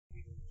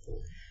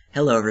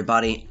Hello,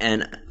 everybody.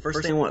 And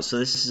first thing I want, so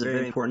this is a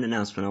very important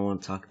announcement I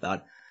want to talk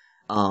about.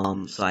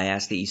 So I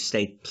ask that you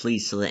stay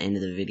please till the end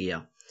of the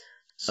video.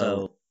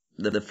 So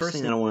the first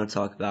thing that I want to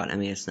talk about, I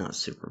mean, it's not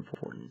super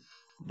important,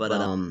 but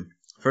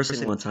first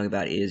thing I want to talk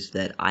about is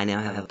that I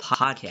now have a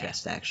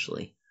podcast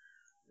actually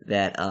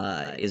that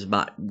is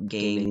about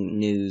gaming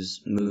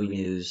news, movie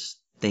news,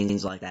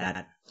 things like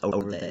that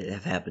that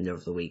have happened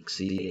over the week,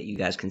 so you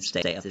guys can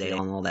stay up to date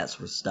on all that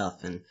sort of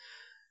stuff. And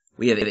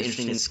we have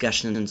interesting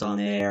discussions on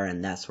there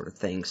and that sort of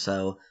thing.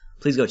 So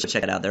please go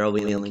check it out. There will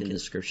be a link in the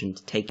description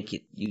to take you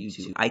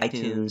to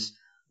iTunes,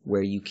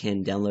 where you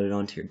can download it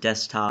onto your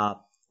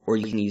desktop, or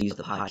you can use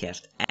the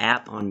podcast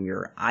app on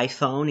your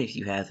iPhone if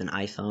you have an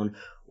iPhone,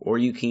 or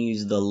you can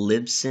use the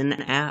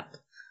Libsyn app,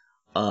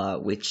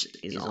 which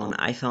is on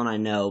iPhone, I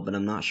know, but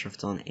I'm not sure if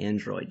it's on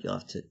Android. You'll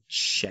have to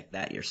check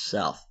that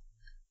yourself.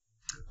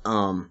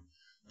 The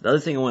other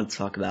thing I want to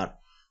talk about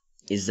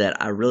is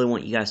that I really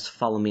want you guys to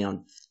follow me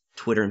on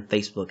Twitter and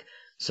Facebook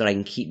so that I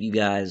can keep you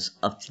guys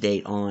up to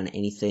date on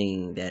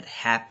anything that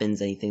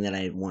happens, anything that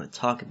I want to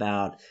talk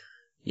about,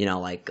 you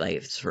know, like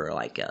if it's for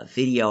like a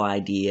video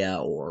idea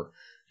or,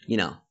 you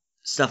know,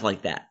 stuff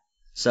like that.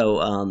 So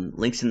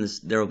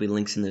there will be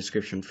links in the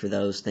description for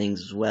those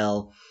things as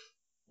well.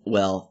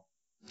 Well,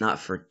 not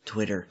for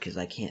Twitter, because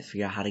I can't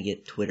figure out how to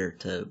get Twitter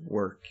to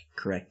work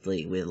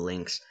correctly with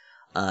links.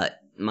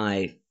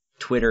 My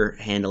Twitter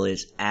handle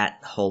is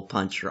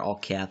 @holepuncher, all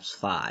caps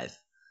 5.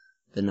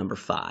 The number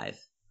 5.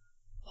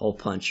 Hole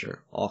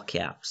puncher, all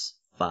caps,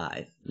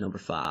 5, number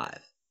 5.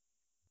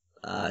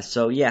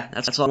 So yeah,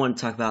 that's all I want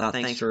to talk about.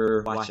 Thanks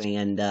for watching,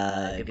 and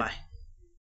goodbye.